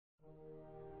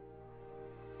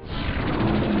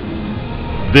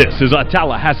This is a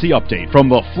Tallahassee update from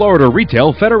the Florida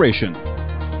Retail Federation.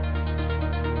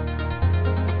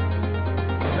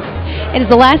 It is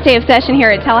the last day of session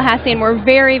here at Tallahassee, and we're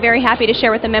very, very happy to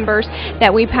share with the members that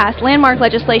we passed landmark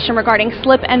legislation regarding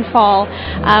slip and fall.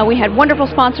 We had wonderful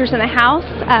sponsors in the House,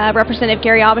 Representative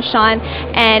Gary Aubuchon,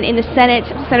 and in the Senate,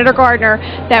 Senator Gardner,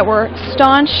 that were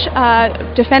staunch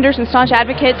defenders and staunch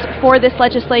advocates for this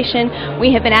legislation.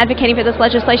 We have been advocating for this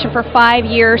legislation for 5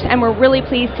 years, and we're really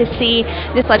pleased to see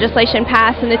this legislation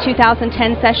pass in the 2010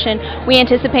 session. We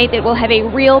anticipate that it will have a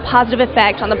real positive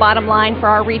effect on the bottom line for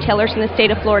our retailers in the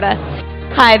state of Florida.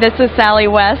 Hi, this is Sally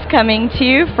West coming to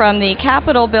you from the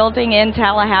Capitol building in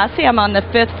Tallahassee. I'm on the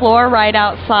 5th floor right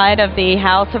outside of the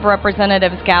House of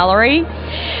Representatives gallery.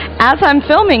 As I'm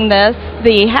filming this,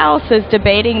 the House is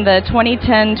debating the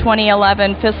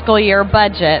 2010-2011 fiscal year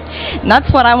budget. And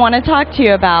that's what I want to talk to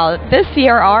you about. This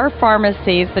year, our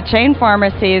pharmacies, the chain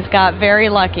pharmacies, got very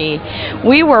lucky.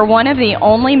 We were one of the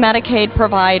only Medicaid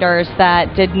providers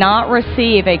that did not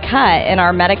receive a cut in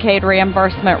our Medicaid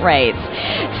reimbursement rates.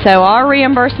 So our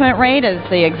reimbursement rate is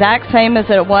the exact same as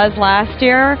it was last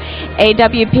year,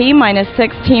 AWP minus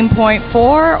 16.4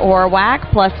 or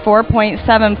WAC plus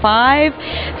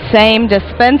 4.75, same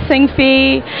dispensing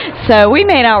fee. So we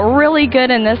made out really good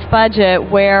in this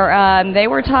budget where they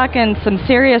were talking some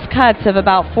serious cuts of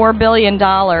about $4 billion.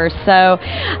 So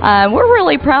we're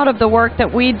really proud of the work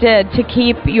that we did to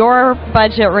keep your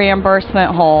budget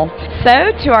reimbursement whole.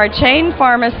 So to our chain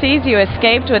pharmacies, you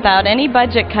escaped without any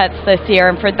budget cuts this year,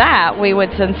 and for that we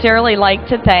would sincerely like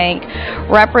to thank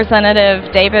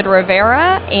Representative David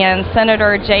Rivera and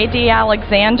Senator J.D.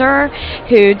 Alexander,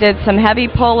 who did some heavy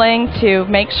pulling to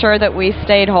make sure that we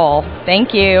stayed whole.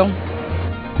 Thank you.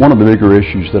 One of the bigger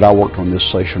issues that I worked on this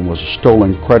session was a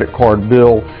stolen credit card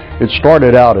bill. It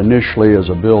started out initially as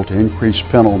a bill to increase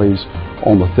penalties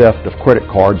on the theft of credit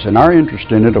cards, and our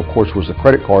interest in it, of course, was the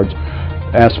credit cards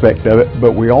aspect of it,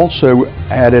 but we also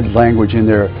added language in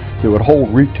there that would hold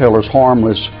retailers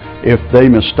harmless if they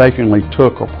mistakenly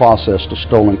took or processed a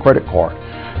stolen credit card.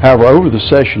 However, over the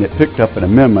session it picked up an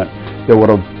amendment that would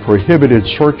have prohibited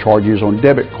surcharges on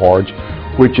debit cards,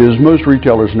 which, as most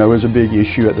retailers know, is a big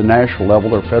issue at the national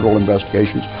level. There are federal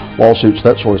investigations, lawsuits,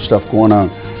 that sort of stuff going on.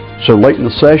 So late in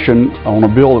the session, on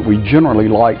a bill that we generally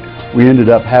liked, we ended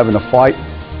up having to fight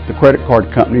the credit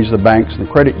card companies, the banks, and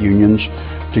the credit unions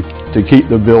to keep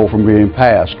the bill from being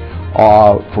passed.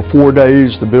 For 4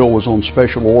 days, the bill was on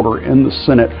special order in the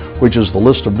Senate, which is the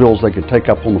list of bills they could take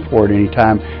up on the floor at any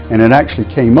time, and it actually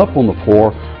came up on the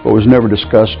floor, but was never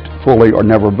discussed fully or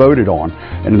never voted on.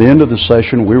 And at the end of the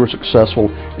session, we were successful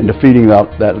in defeating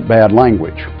that bad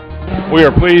language. We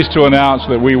are pleased to announce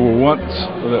that we will once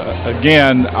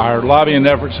again, our lobbying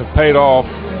efforts have paid off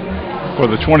for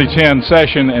the 2010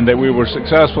 session, and that we were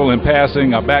successful in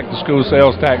passing a back-to-school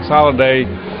sales tax holiday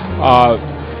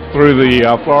through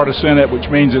the Florida Senate, which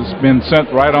means it's been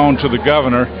sent right on to the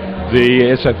governor.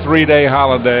 It's a 3-day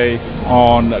holiday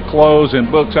on clothes and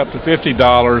books up to $50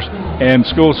 and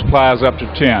school supplies up to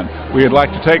 $10. We would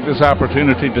like to take this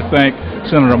opportunity to thank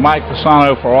Senator Mike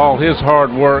Fasano for all his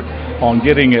hard work on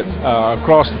getting it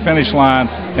across the finish line,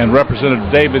 and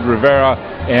Representative David Rivera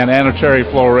and Anna Terry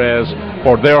Flores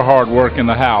for their hard work in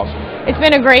the House. It's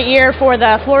been a great year for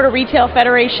the Florida Retail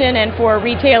Federation and for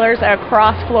retailers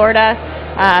across Florida.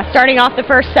 Starting off the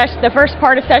first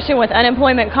part of session with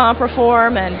unemployment comp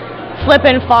reform and slip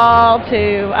and fall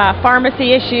to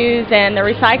pharmacy issues and the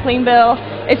recycling bill.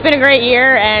 It's been a great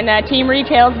year, and Team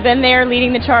Retail's been there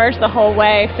leading the charge the whole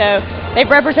way. So they've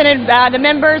represented the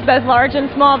members, both large and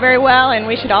small, very well, and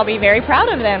we should all be very proud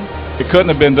of them. It couldn't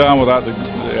have been done without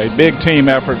a big team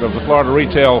effort of the Florida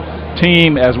Retail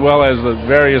team, as well as the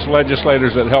various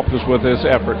legislators that helped us with this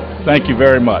effort. Thank you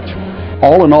very much.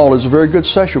 All in all, it's a very good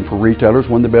session for retailers,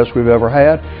 one of the best we've ever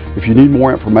had. If you need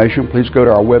more information, please go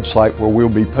to our website, where we'll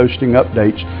be posting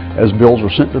updates as bills are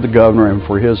sent to the governor and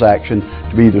for his action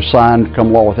to be either signed,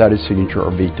 become law without his signature, or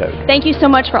vetoed. Thank you so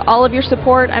much for all of your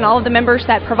support and all of the members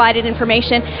that provided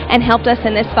information and helped us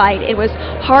in this fight. It was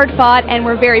hard fought, and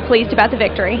we're very pleased about the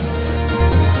victory.